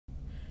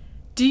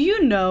Do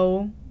you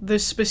know the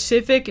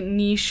specific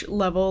niche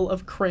level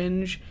of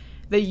cringe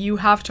that you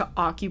have to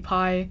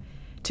occupy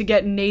to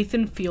get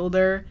Nathan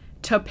Fielder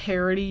to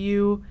parody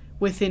you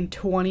within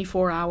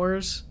 24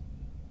 hours?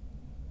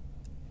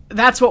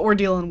 That's what we're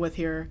dealing with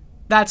here.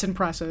 That's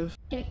impressive.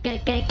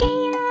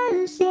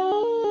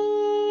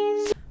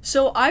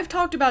 So I've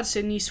talked about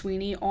Sydney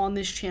Sweeney on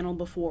this channel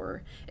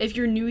before. If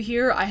you're new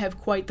here, I have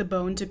quite the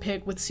bone to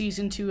pick with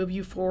season 2 of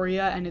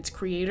Euphoria and its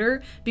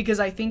creator, because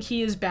I think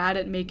he is bad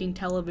at making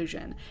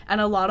television,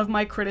 and a lot of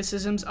my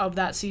criticisms of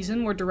that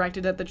season were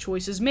directed at the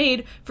choices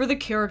made for the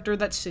character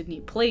that Sydney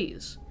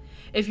plays.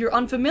 If you're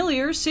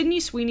unfamiliar,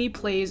 Sydney Sweeney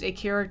plays a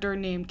character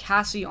named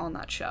Cassie on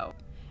that show.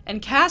 And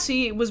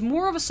Cassie was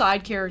more of a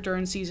side character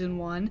in season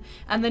 1,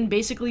 and then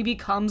basically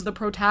becomes the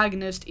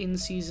protagonist in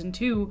season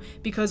 2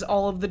 because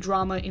all of the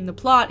drama in the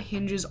plot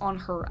hinges on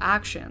her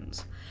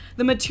actions.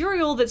 The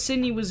material that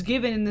Sydney was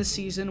given in this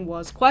season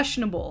was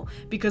questionable,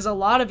 because a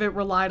lot of it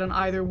relied on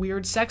either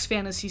weird sex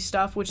fantasy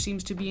stuff, which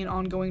seems to be an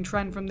ongoing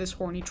trend from this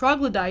horny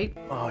troglodyte.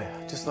 Oh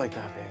yeah, just like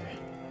that, baby.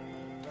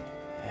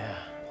 Yeah.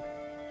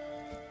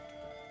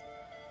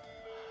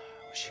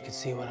 I wish you could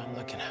see what I'm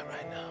looking at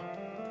right now.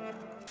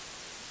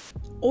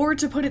 Or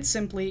to put it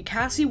simply,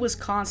 Cassie was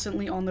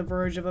constantly on the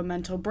verge of a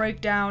mental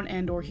breakdown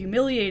and or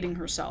humiliating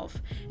herself,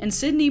 and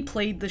Sydney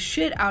played the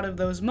shit out of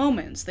those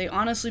moments. They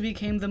honestly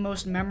became the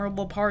most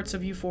memorable parts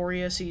of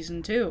Euphoria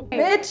season 2.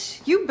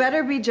 Bitch, you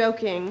better be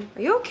joking.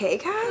 Are you okay,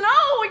 Kat?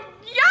 No!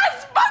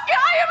 Yes! Fuck it!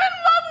 I am in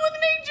love with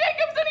Nate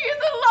Jacobs and he is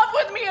in love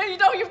with me, and you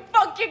know you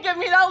fucking give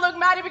me that look,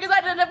 Maddie, because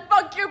I didn't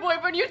fuck your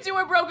boyfriend. You two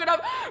were broken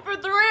up for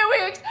 3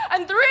 weeks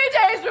and 3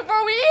 days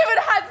before we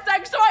even had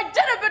sex, so I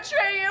didn't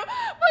betray you.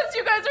 Plus,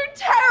 you guys are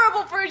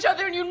terrible for each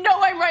other, and you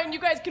know I'm right, and you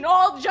guys can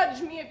all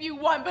judge me if you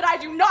want, but I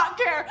do not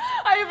care.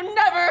 I have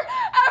never,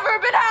 ever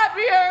been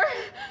happier.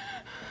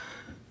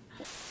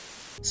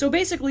 So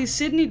basically,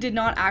 Sydney did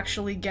not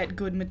actually get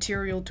good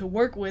material to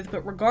work with,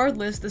 but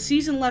regardless, the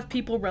season left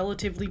people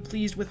relatively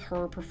pleased with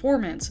her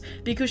performance,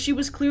 because she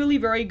was clearly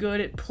very good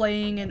at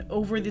playing an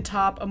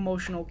over-the-top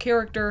emotional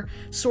character,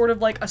 sort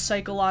of like a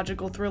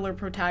psychological thriller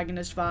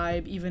protagonist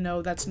vibe, even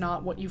though that's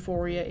not what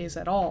Euphoria is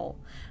at all.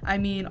 I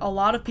mean, a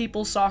lot of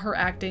people saw her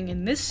acting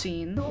in this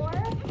scene. There's no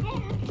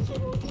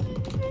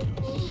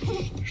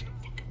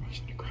fucking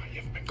reason to cry. You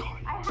haven't been caught.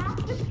 I have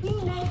to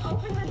pee, Nate.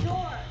 Open the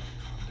door.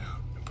 Calm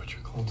down and put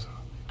your clothes on.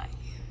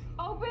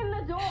 Open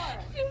the door.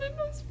 You're my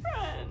best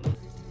friend.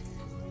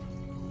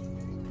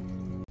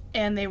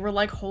 And they were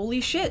like,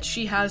 holy shit,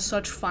 she has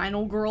such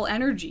final girl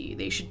energy.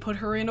 They should put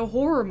her in a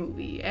horror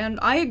movie. And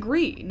I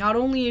agree. Not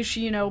only is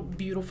she,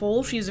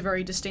 beautiful, she has a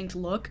very distinct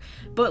look,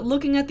 but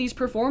looking at these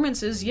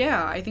performances,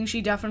 yeah, I think she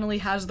definitely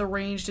has the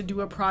range to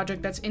do a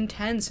project that's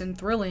intense and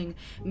thrilling,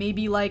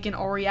 maybe like an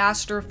Ari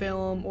Aster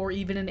film or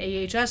even an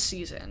AHS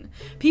season.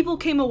 People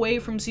came away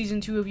from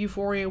season 2 of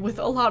Euphoria with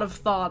a lot of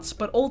thoughts,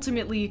 but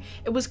ultimately,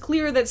 it was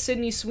clear that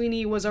Sydney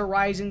Sweeney was a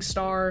rising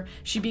star,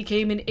 she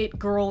became an it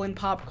girl in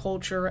pop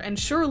culture, and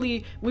surely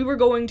we were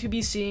going to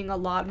be seeing a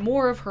lot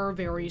more of her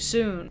very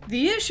soon.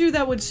 The issue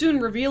that would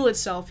soon reveal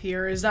itself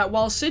here is that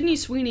while Sydney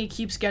Sweeney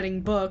keeps getting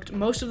booked,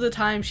 most of the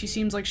time she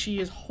seems like she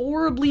is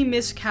horribly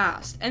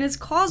miscast, and it's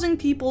causing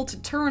people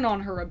to turn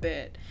on her a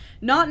bit.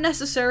 Not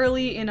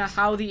necessarily in a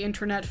how the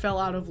internet fell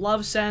out of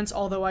love sense,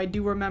 although I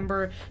do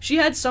remember she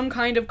had some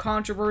kind of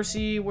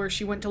controversy where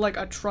she went to like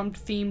a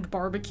Trump-themed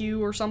barbecue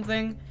or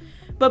something.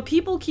 But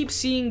people keep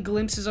seeing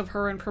glimpses of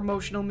her in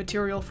promotional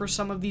material for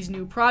some of these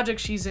new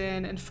projects she's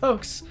in, and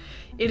folks,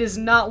 it is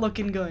not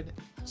looking good.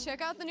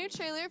 Check out the new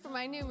trailer for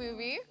my new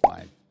movie.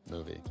 My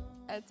movie.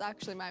 It's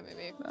actually my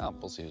movie. Well,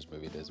 we'll see whose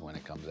movie it is when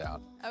it comes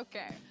out.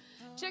 Okay.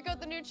 Check out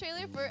the new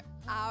trailer for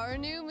our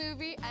new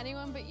movie,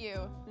 Anyone But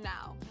You,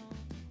 now.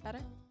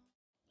 Better?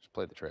 Just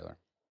play the trailer.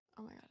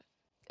 Oh my god.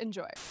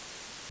 Enjoy.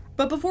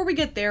 But before we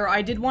get there,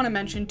 I did want to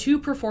mention 2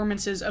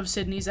 performances of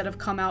Sydney's that have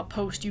come out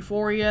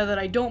post-Euphoria that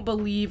I don't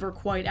believe are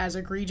quite as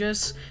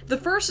egregious. The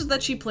first is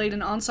that she played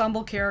an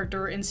ensemble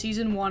character in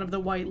season 1 of The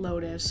White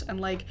Lotus,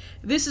 and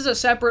this is a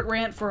separate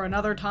rant for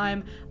another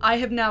time. I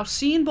have now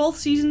seen both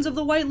seasons of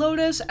The White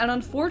Lotus, and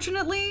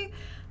unfortunately,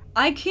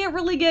 I can't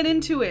really get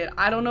into it.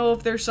 I don't know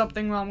if there's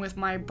something wrong with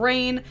my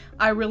brain.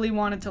 I really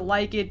wanted to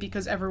like it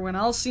because everyone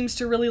else seems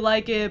to really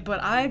like it,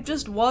 but I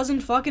just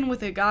wasn't fucking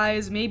with it,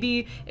 guys.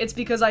 Maybe it's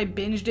because I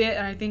binged it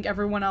and I think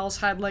everyone else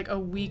had like a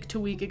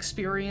week-to-week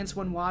experience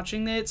when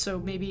watching it, so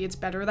maybe it's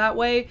better that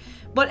way.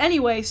 But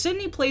anyway,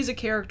 Sydney plays a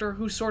character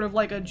who's sort of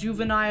like a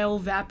juvenile,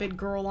 vapid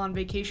girl on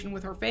vacation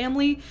with her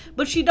family,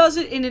 but she does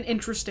it in an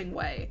interesting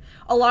way.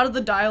 A lot of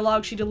the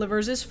dialogue she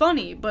delivers is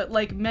funny, but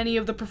like many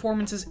of the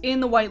performances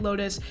in The White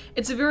Lotus,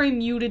 It's a very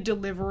muted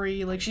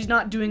delivery, like she's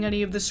not doing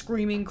any of the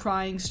screaming,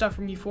 crying stuff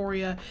from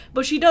Euphoria,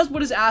 but she does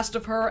what is asked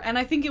of her, and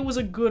I think it was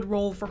a good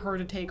role for her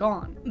to take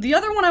on. The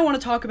other one I want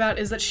to talk about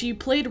is that she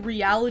played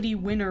Reality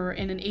Winner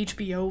in an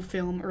HBO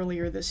film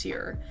earlier this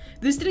year.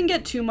 This didn't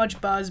get too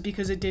much buzz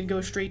because it did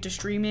go straight to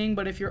streaming,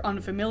 but if you're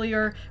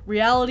unfamiliar,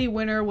 Reality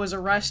Winner was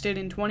arrested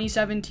in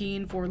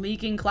 2017 for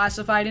leaking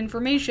classified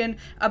information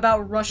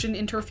about Russian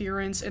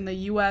interference in the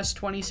US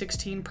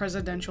 2016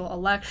 presidential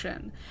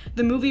election.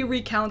 The movie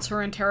recounts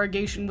her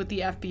interrogation with the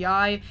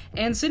FBI,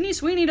 and Sydney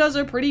Sweeney does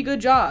a pretty good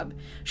job.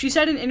 She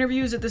said in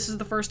interviews that this is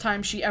the first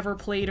time she ever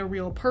played a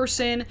real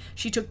person.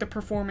 She took the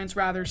performance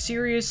rather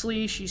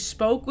seriously. She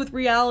spoke with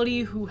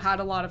Reality, who had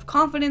a lot of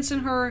confidence in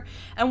her,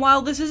 and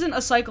while this isn't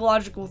a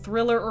psychological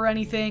thriller or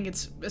anything,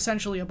 it's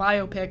essentially a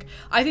biopic,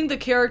 I think the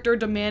character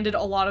demanded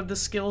a lot of the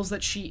skills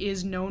that she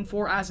is known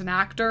for as an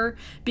actor,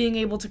 being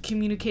able to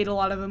communicate a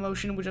lot of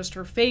emotion with just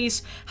her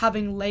face,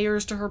 having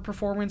layers to her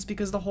performance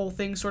because the whole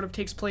thing sort of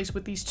takes place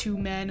with these two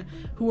men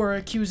who are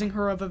accusing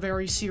her of a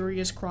very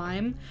serious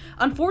crime.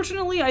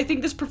 Unfortunately, I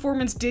think this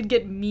performance did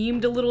get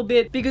memed a little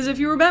bit, because if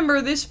you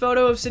remember, this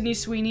photo of Sydney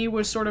Sweeney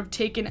was sort of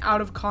taken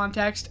out of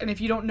context, and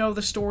if you don't know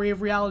the story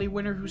of Reality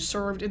Winner who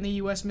served in the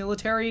US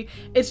military,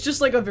 it's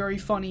just like a very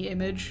funny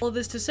image. All of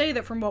this to say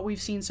that from what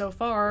we've seen so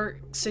far,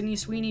 Sydney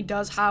Sweeney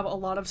does have a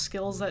lot of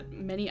skills that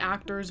many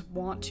actors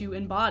want to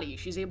embody.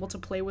 She's able to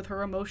play with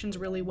her emotions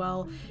really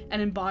well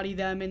and embody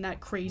them in that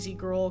crazy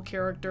girl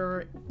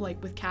character,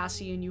 like with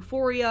Cassie in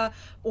Euphoria,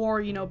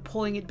 or, you know,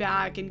 pulling it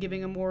back and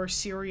giving a more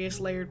serious,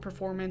 layered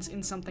performance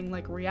in something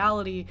like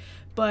Reality.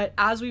 But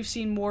as we've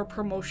seen more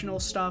promotional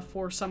stuff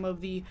for some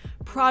of the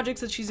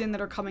projects that she's in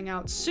that are coming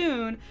out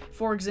soon,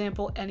 for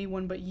example,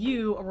 Anyone But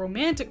You, a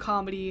romantic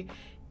comedy,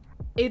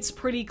 it's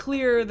pretty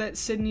clear that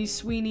Sydney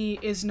Sweeney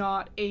is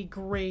not a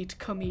great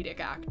comedic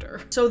actor.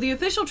 So the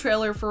official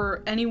trailer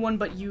for Anyone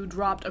But You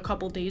dropped a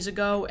couple days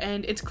ago,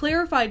 and it's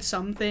clarified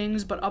some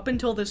things, but up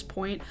until this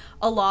point,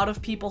 a lot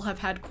of people have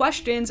had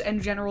questions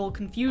and general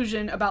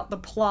confusion about the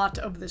plot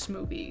of this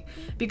movie.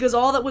 Because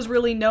all that was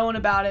really known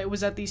about it was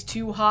that these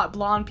two hot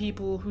blonde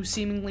people who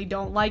seemingly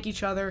don't like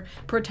each other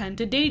pretend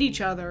to date each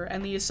other,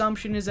 and the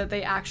assumption is that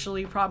they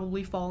actually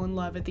probably fall in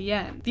love at the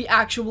end. The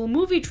actual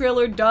movie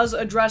trailer does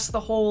address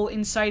the whole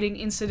inciting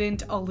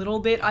incident a little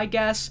bit, I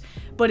guess,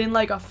 but in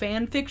like a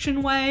fan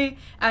fiction way,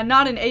 and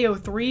not an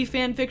AO3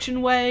 fan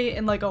fiction way,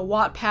 in like a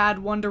Wattpad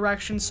One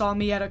Direction saw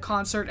me at a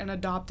concert and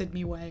adopted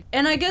me way.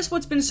 And I guess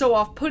what's been so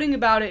off-putting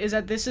about it is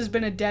that this has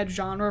been a dead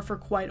genre for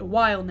quite a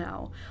while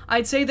now.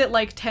 I'd say that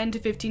like 10 to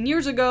 15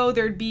 years ago,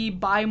 there'd be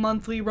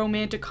bi-monthly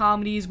romantic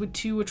comedies with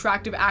two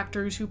attractive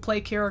actors who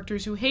play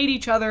characters who hate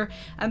each other,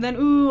 and then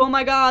ooh, oh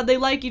my god, they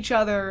like each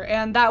other,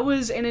 and that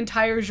was an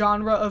entire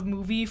genre of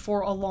movie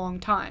for a long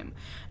time.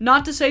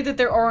 Not to say that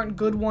there aren't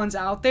good ones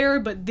out there,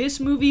 but this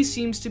movie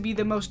seems to be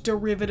the most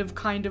derivative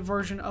kind of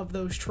version of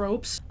those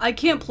tropes. I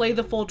can't play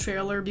the full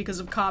trailer because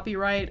of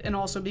copyright, and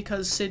also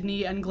because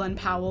Sydney and Glenn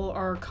Powell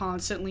are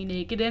constantly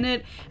naked in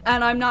it,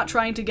 and I'm not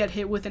trying to get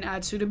hit with an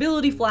ad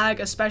suitability flag,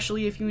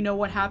 especially if you know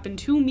what happened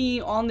to me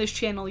on this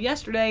channel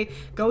yesterday.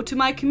 Go to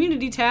my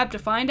community tab to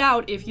find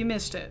out if you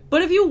missed it.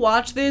 But if you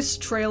watch this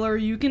trailer,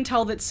 you can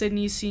tell that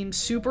Sydney seems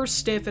super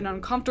stiff and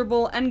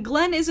uncomfortable, and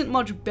Glenn isn't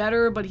much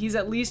better, but he's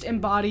at least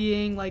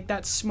embodying like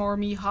that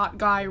smarmy hot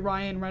guy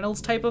Ryan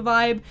Reynolds type of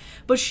vibe,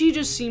 but she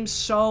just seems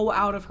so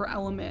out of her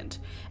element.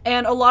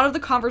 And a lot of the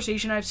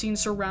conversation I've seen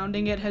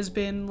surrounding it has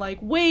been like,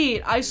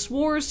 wait, I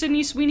swore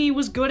Sydney Sweeney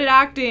was good at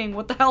acting,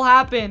 what the hell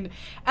happened?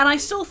 And I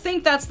still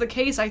think that's the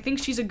case. I think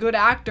she's a good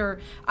actor.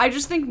 I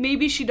just think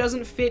maybe she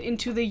doesn't fit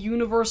into the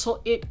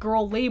universal it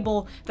girl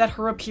label that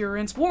her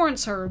appearance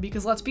warrants her,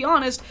 because let's be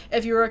honest,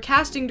 if you're a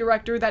casting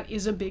director, that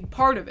is a big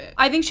part of it.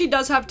 I think she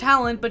does have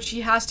talent, but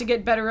she has to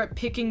get better at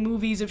picking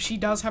movies if she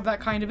does have that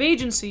kind of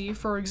agency.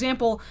 For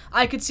example,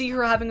 I could see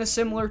her having a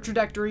similar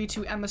trajectory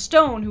to Emma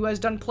Stone, who has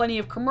done plenty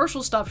of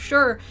commercial stuff,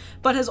 sure,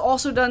 but has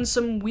also done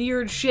some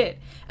weird shit,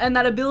 and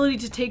that ability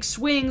to take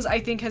swings, I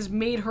think, has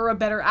made her a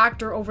better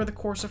actor over the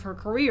course of her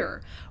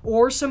career.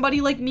 Or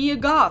somebody like Mia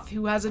Goth,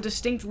 who has a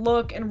distinct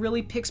look and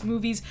really picks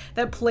movies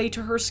that play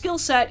to her skill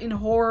set in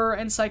horror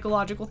and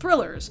psychological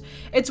thrillers.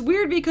 It's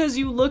weird because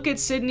you look at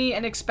Sydney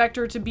and expect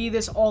her to be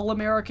this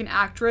all-American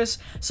actress,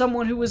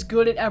 someone who is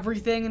good at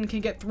everything and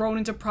can get thrown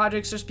into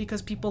projects just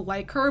because people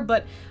like her,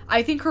 but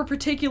I think her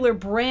particular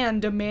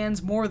brand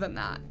demands more than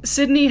that.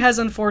 Sydney has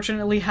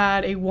unfortunately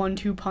had a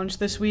 1-2 punch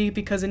this week,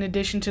 because in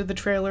addition to the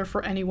trailer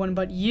for Anyone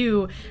But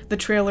You, the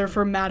trailer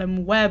for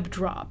Madam Web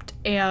dropped.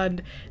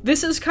 And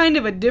this is kind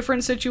of a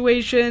different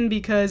situation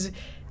because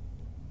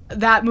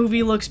that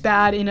movie looks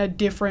bad in a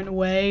different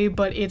way,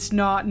 but it's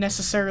not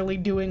necessarily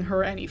doing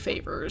her any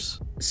favors.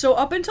 So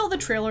up until the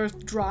trailer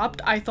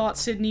dropped, I thought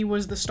Sydney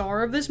was the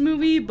star of this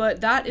movie, but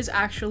that is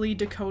actually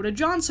Dakota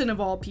Johnson of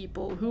all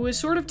people, who is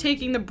sort of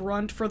taking the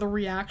brunt for the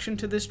reaction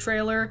to this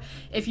trailer.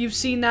 If you've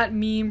seen that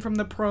meme from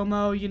the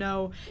promo, you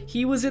know,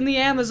 he was in the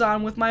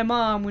Amazon with my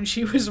mom when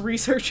she was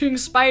researching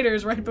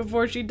spiders right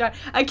before she died.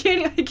 I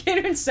can't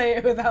even say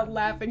it without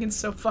laughing, it's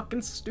so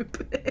fucking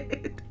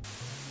stupid.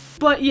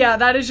 But yeah,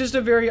 that is just a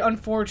very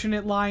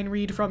unfortunate line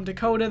read from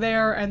Dakota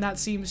there, and that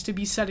seems to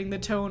be setting the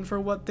tone for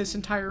what this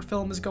entire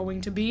film is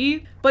going to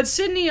be. But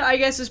Sydney, I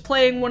guess, is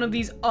playing one of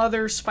these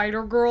other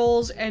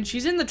Spider-Girls, and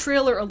she's in the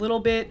trailer a little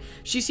bit.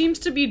 She seems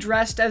to be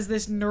dressed as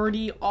this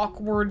nerdy,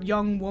 awkward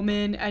young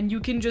woman, and you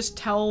can just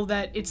tell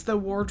that it's the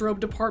wardrobe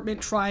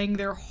department trying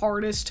their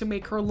hardest to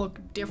make her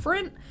look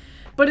different.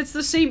 But it's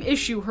the same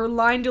issue. Her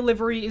line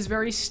delivery is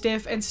very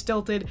stiff and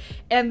stilted,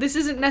 and this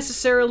isn't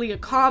necessarily a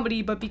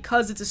comedy, but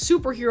because it's a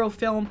superhero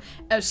film,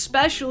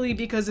 especially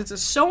because it's a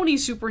Sony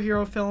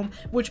superhero film,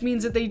 which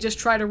means that they just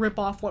try to rip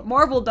off what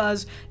Marvel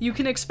does, you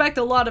can expect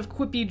a lot of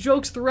quippy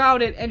jokes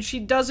throughout it, and she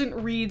doesn't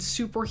read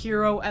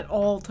superhero at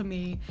all to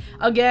me.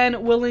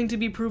 Again, willing to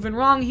be proven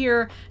wrong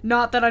here,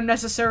 not that I'm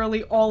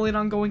necessarily all in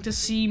on going to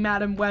see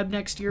Madam Web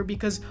next year,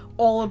 because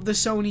all of the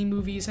Sony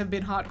movies have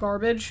been hot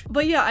garbage.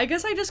 But yeah, I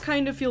guess I just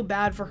kind of feel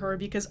bad for her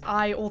because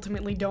I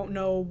ultimately don't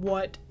know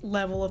what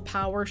level of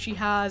power she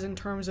has in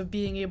terms of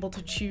being able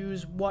to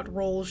choose what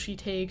roles she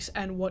takes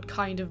and what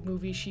kind of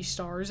movie she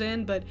stars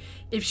in. But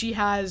if she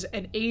has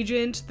an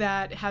agent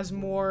that has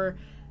more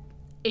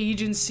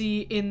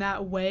agency in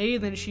that way,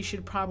 then she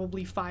should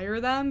probably fire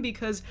them,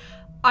 because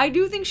I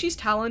do think she's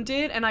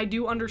talented, and I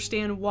do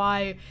understand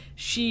why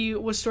she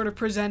was sort of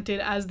presented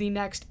as the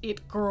next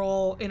it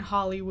girl in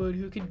Hollywood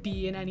who could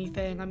be in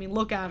anything. I mean,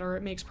 look at her,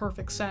 it makes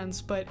perfect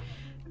sense, but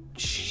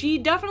she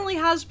definitely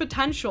has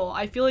potential.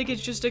 I feel like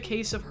it's just a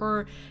case of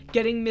her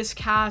getting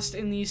miscast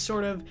in these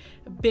sort of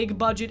big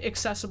budget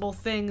accessible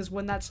things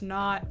when that's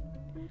not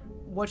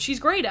what she's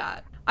great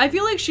at. I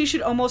feel like she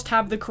should almost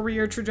have the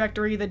career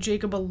trajectory that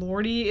Jacob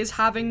Elordi is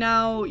having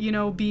now, you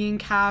know, being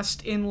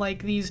cast in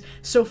like these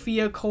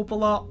Sofia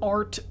Coppola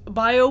art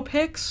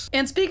biopics.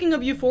 And speaking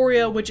of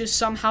Euphoria, which is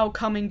somehow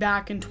coming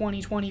back in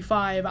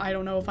 2025, I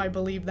don't know if I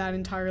believe that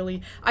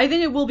entirely. I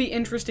think it will be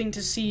interesting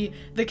to see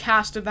the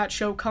cast of that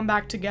show come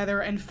back together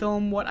and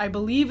film what I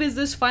believe is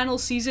this final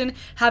season,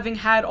 having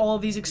had all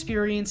of these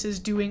experiences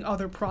doing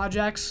other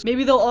projects.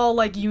 Maybe they'll all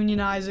like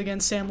unionize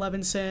against Sam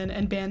Levinson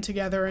and band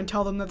together and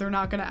tell them that they're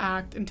not gonna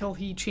act until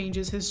he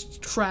changes his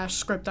trash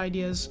script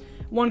ideas.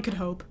 One could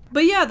hope.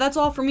 But yeah, that's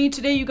all for me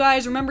today, you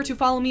guys. Remember to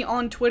follow me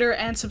on Twitter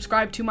and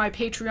subscribe to my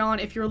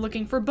Patreon if you're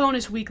looking for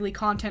bonus weekly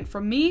content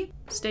from me.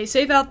 Stay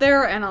safe out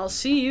there, and I'll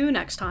see you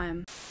next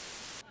time.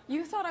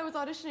 You thought I was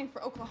auditioning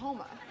for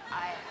Oklahoma.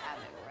 I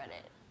haven't read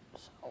it,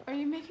 so. Are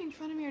you making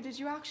fun of me, or did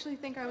you actually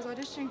think I was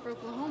auditioning for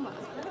Oklahoma?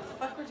 Why the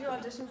fuck would you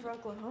audition for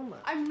Oklahoma?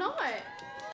 I'm not.